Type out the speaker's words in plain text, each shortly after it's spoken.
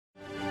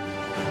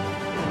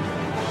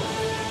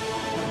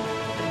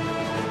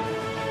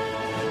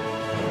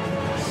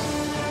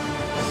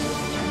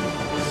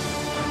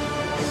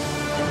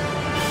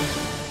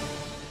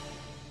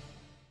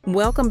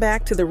Welcome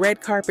back to the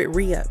Red Carpet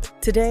Re-Up.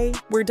 Today,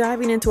 we're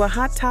diving into a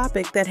hot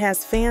topic that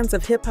has fans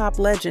of hip-hop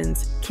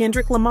legends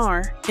Kendrick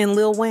Lamar and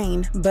Lil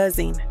Wayne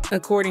buzzing.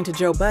 According to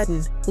Joe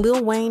Budden,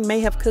 Lil Wayne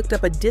may have cooked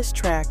up a diss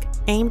track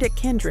aimed at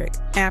Kendrick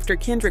after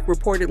Kendrick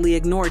reportedly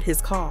ignored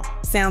his call.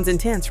 Sounds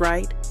intense,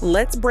 right?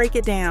 Let's break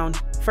it down.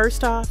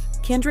 First off,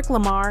 Kendrick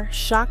Lamar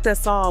shocked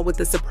us all with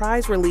the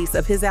surprise release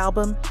of his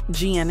album,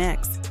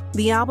 GNX.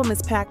 The album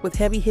is packed with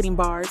heavy-hitting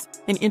bars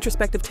and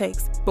introspective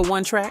takes, but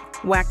one track,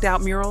 Whacked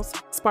Out Murals,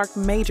 sparked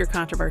major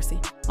controversy.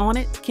 On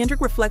it,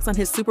 Kendrick reflects on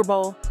his Super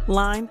Bowl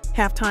LIX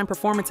halftime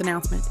performance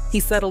announcement.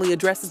 He subtly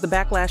addresses the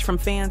backlash from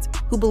fans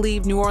who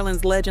believe New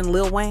Orleans legend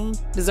Lil Wayne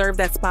deserved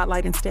that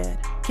spotlight instead.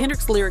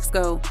 Kendrick's lyrics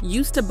go,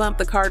 "Used to bump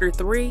the Carter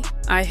 3,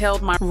 I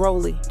held my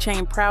Rollie,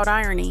 chain proud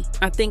irony,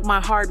 I think my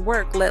hard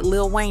work let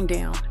Lil Wayne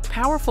down."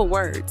 Powerful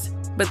words,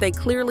 but they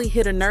clearly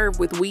hit a nerve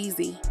with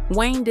Wheezy.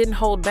 Wayne didn't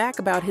hold back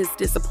about his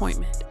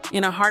disappointment.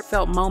 In a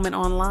heartfelt moment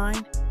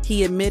online,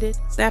 he admitted,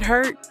 "That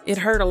hurt. It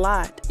hurt a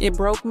lot. It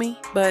broke me,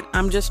 but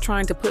I'm just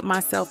trying to put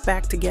myself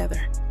back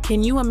together."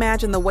 Can you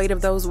imagine the weight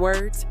of those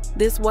words?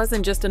 This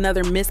wasn't just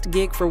another missed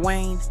gig for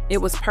Wayne, it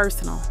was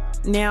personal.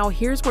 Now,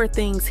 here's where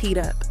things heat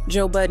up.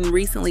 Joe Budden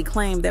recently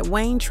claimed that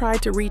Wayne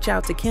tried to reach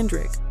out to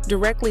Kendrick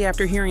directly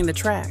after hearing the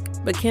track,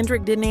 but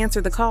Kendrick didn't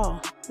answer the call.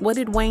 What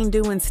did Wayne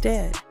do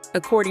instead?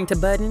 According to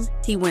Budden,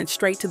 he went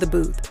straight to the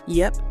booth.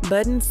 Yep,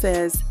 Budden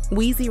says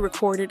Wheezy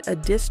recorded a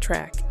diss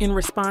track in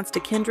response to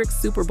Kendrick's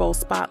Super Bowl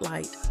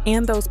spotlight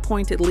and those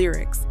pointed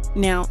lyrics.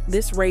 Now,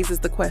 this raises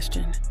the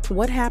question,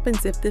 what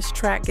happens if this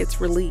track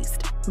gets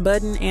released?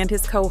 Budden and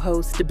his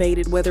co-host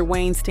debated whether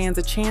Wayne stands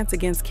a chance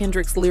against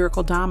Kendrick's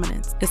lyrical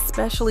dominance,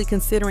 especially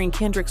considering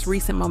Kendrick's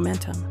recent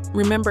momentum.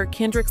 Remember,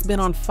 Kendrick's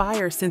been on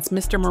fire since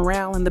Mr.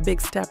 Morale and the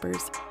Big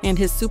Steppers, and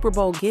his Super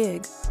Bowl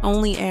gig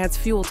only adds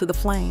fuel to the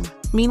flame.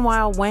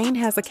 Meanwhile, Wayne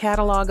has a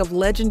catalog of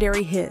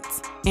legendary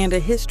hits and a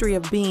history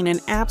of being an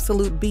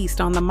absolute beast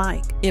on the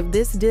mic. If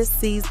this diss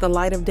sees the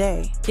light of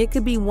day, it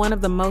could be one of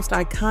the most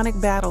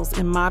iconic battles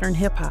in modern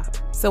hip-hop.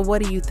 So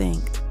what do you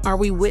think? Are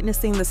we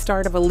witnessing the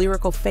start of a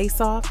lyrical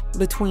face-off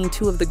between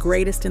two of the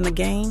greatest in the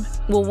game?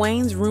 Will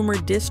Wayne's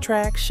rumored diss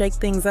track shake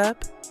things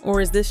up?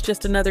 Or is this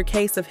just another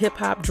case of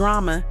hip-hop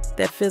drama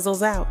that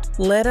fizzles out?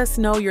 Let us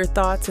know your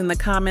thoughts in the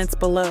comments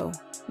below.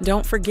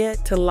 Don't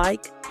forget to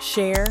like,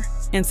 share,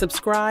 and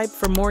subscribe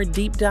for more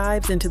deep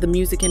dives into the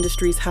music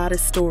industry's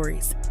hottest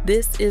stories.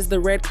 This is the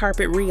Red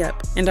Carpet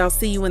Re-Up, and I'll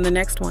see you in the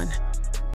next one.